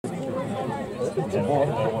I'll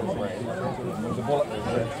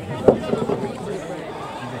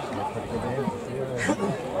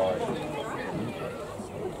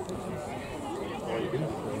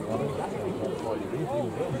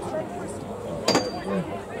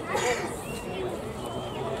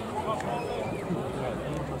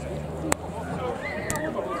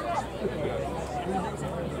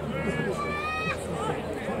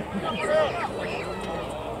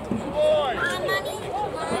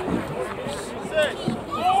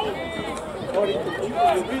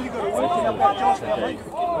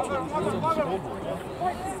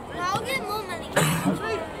get more money.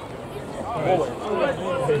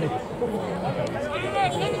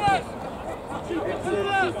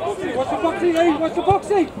 What's the boxing, eh? What's the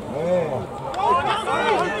boxing?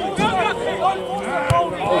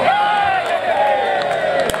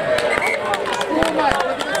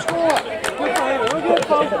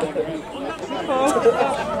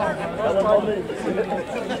 Score, mate.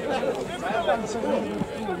 Look at the score. Good for him.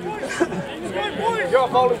 Good for You're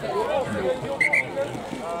bowling.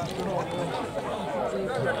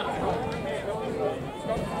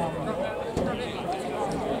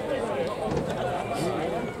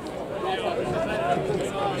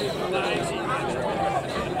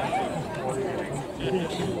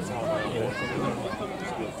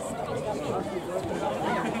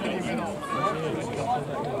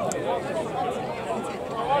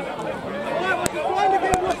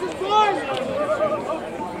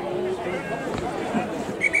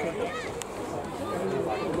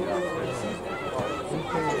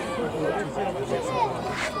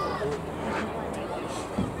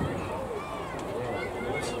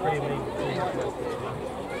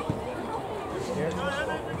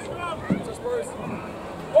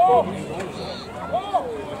 Oh!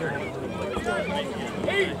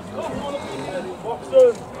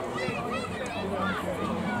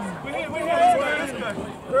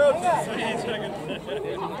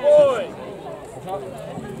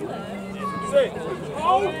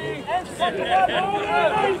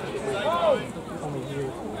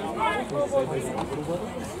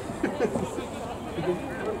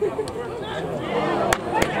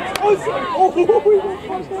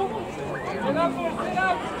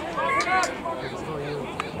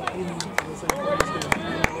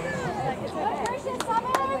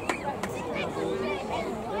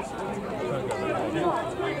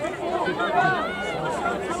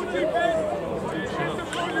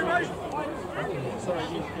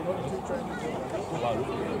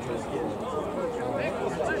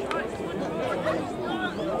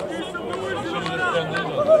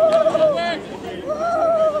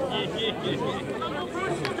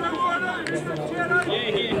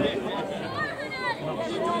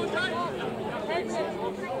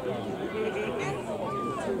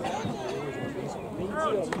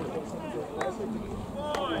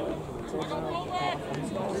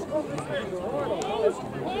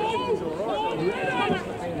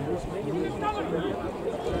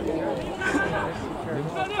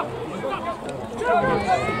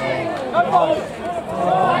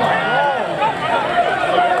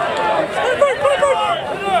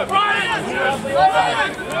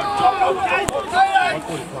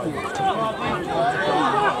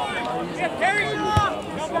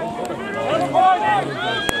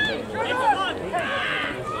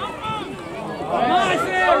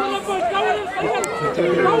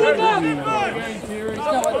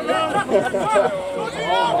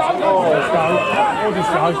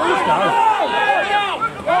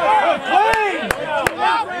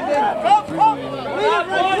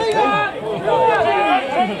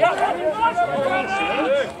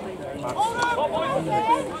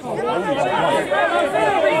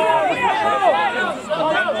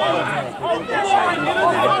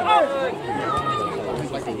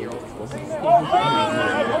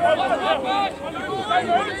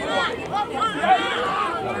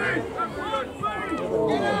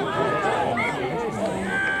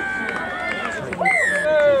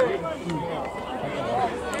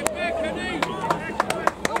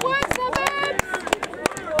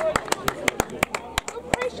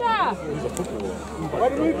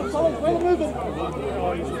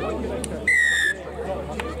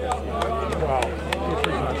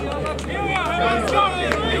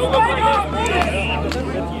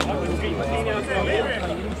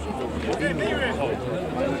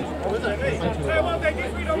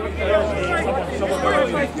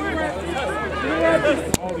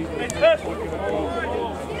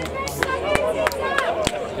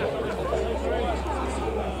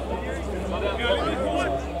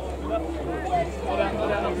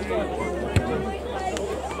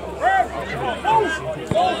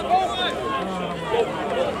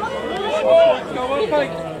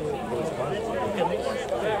 fake.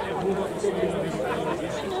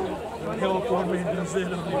 Hell for me in New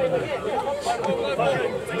Zealand.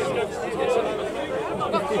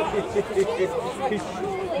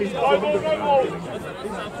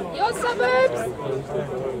 Your suburbs!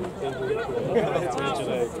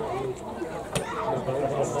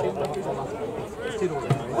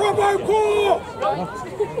 Bravo, cool!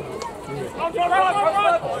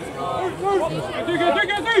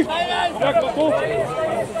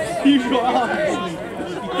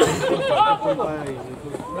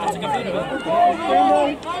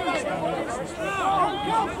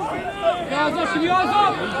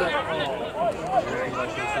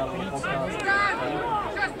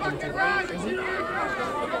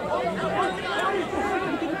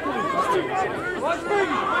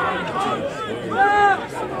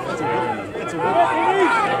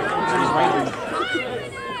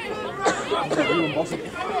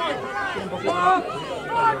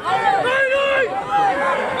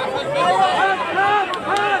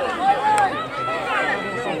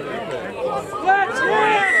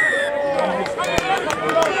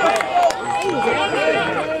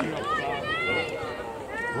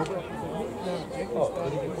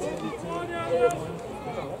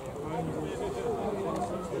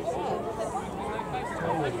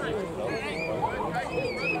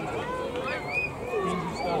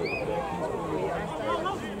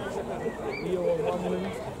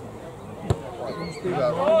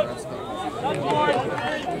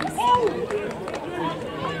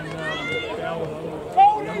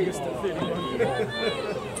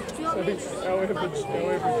 Our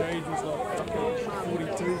average age was like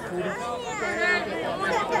 42, 40.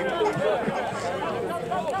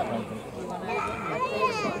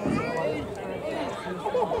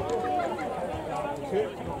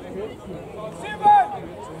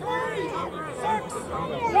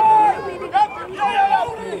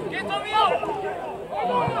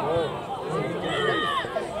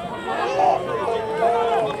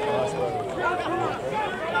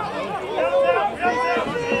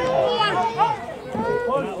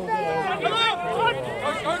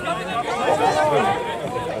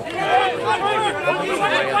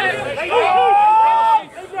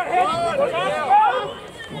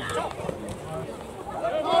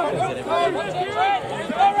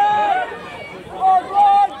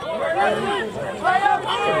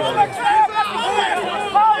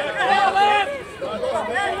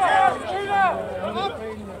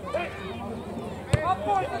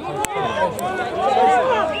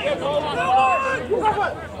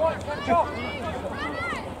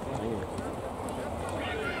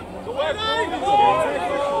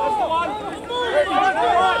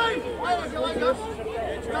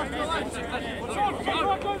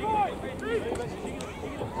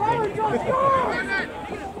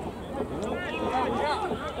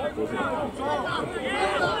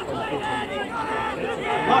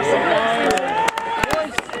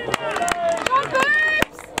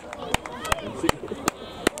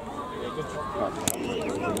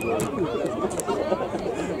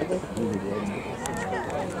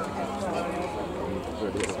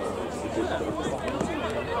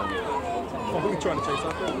 Trying to chase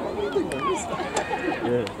after it.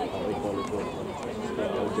 Yeah.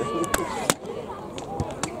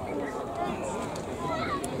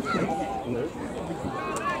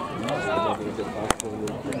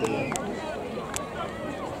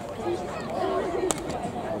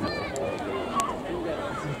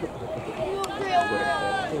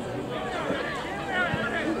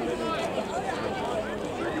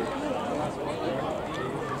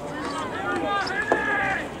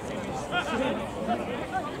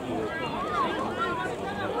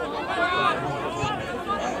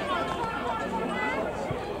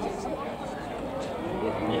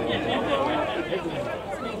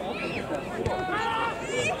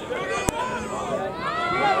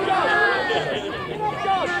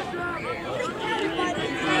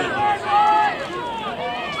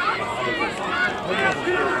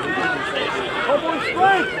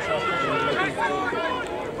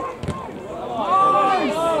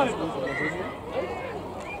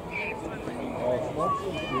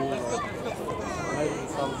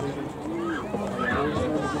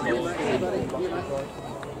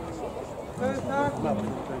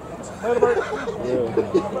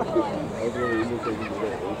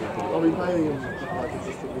 I've been playing him like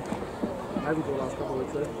consistently. Maybe the last couple of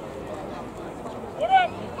weeks there. What up?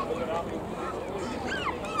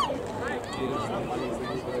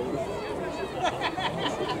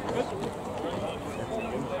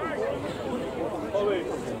 Ollie,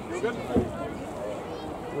 you good?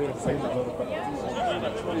 We have seen that a little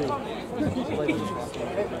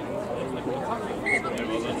bit.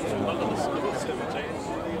 Well,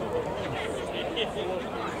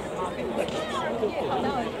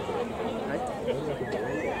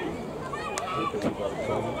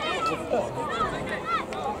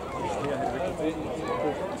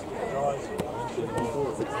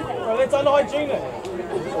 it's unhygienic.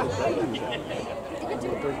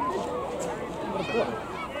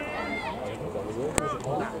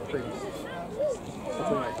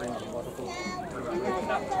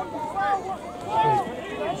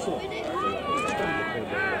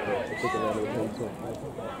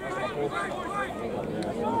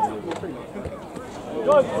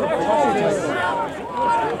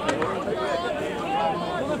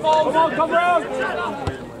 Come on, come round.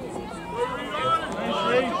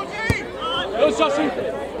 Go, Sassy.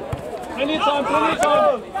 Plenty of time, plenty of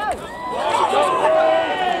time.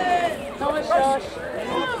 Come on, Sash.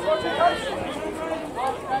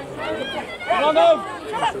 Come on, Dove.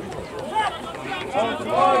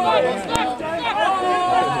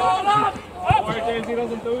 Why Daisy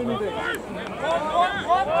doesn't do anything?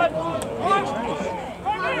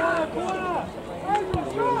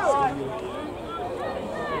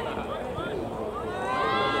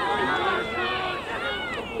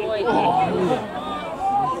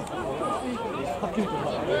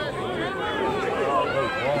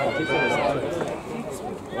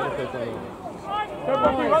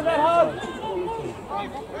 Run that hard!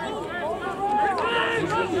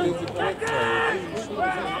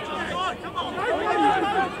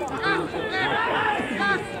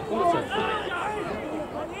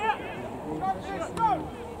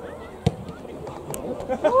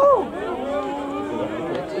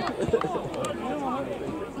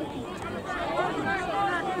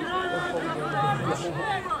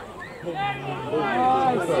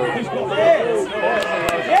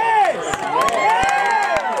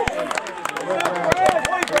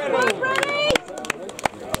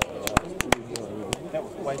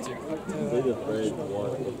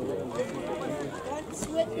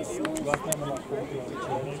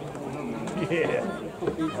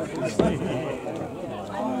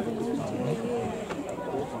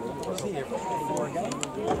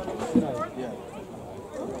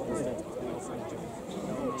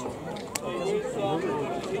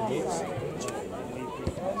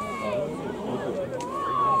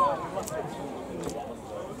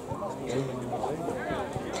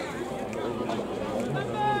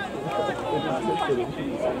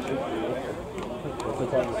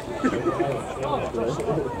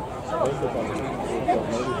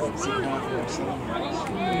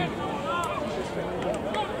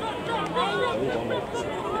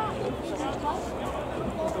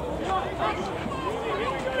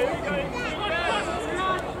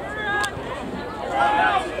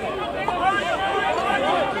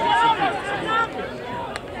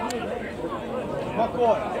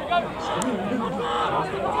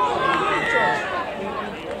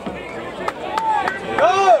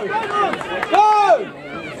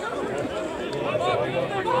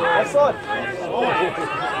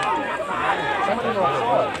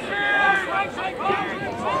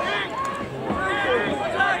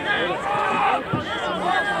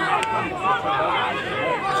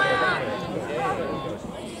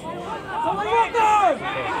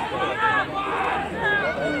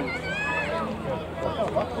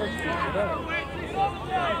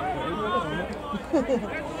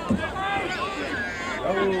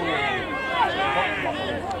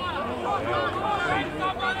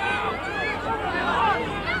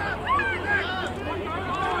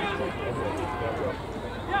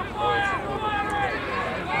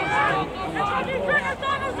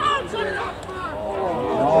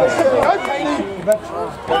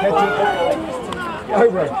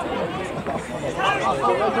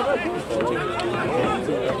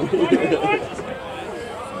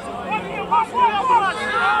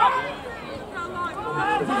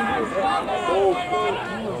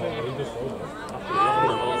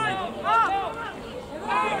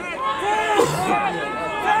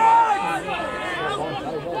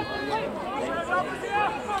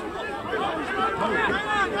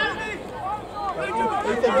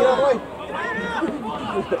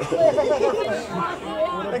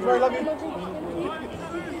 Thanks, very love you.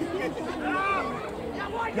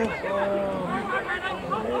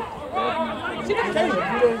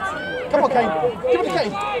 Come on, Kane. Give it to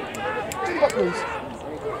Kane. Do the butt moves.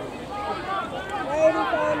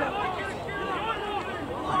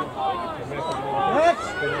 Next.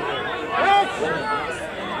 Next.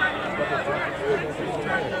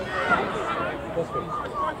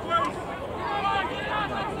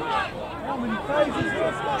 How many phases?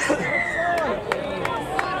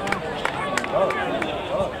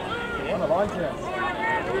 On the line here.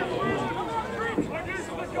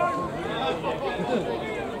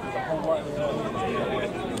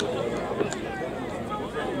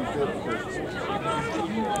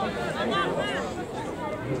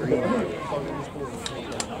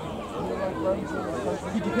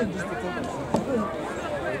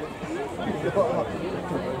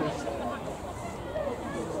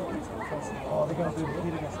 Oh, they're going to do the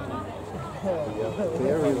heat against me.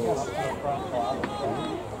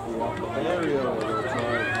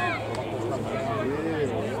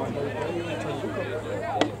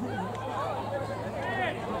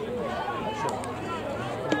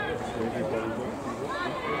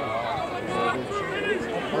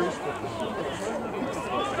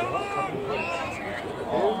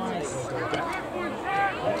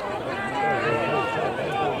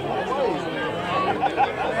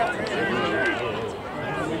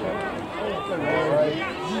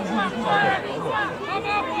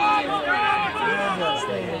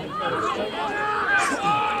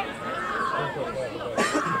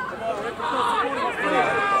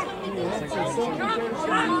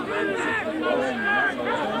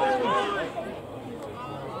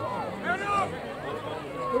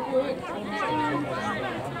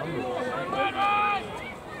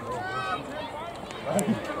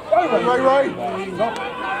 Right.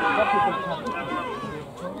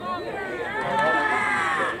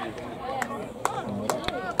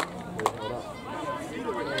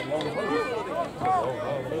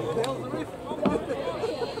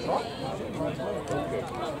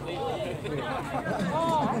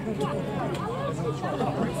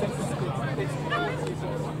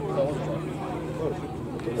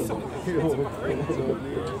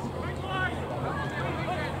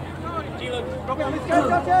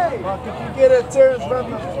 Get it, Terrence.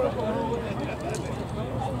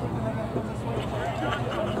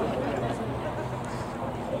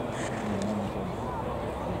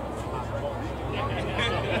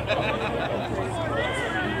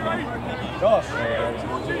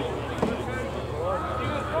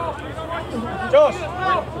 Josh.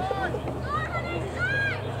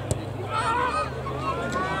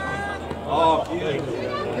 Oh,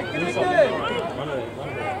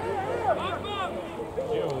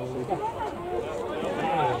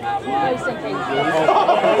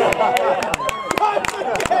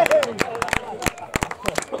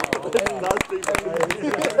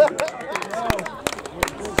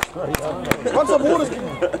 Once the water's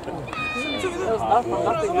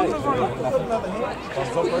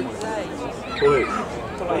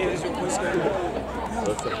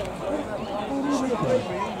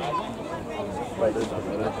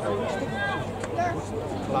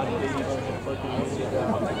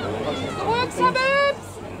Work, Suburbs!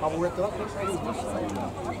 I'll rip it up.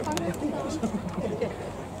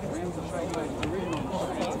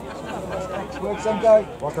 Work some guy.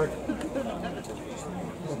 Walker.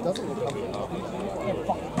 It doesn't look like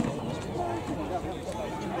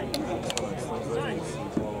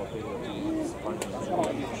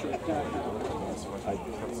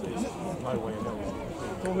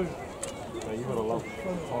you got a love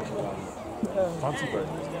Fancy bro.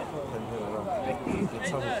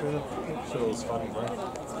 Sure, it was funny, bro.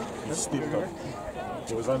 He stepped up.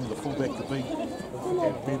 It was only the fullback to beat.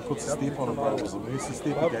 And Ben puts a step on him, bro. It was a mercy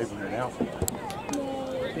step. He gave him an out.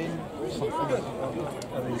 And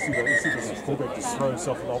then you see the fullback just throw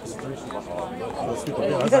himself in the opposite direction. Like, oh, step on.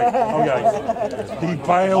 I was like, okay. He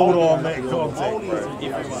bailed on that contact, bro.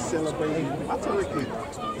 celebrating. That's a wicked.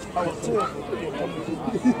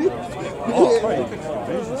 Oh, bro, you could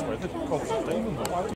conversions, bro. They're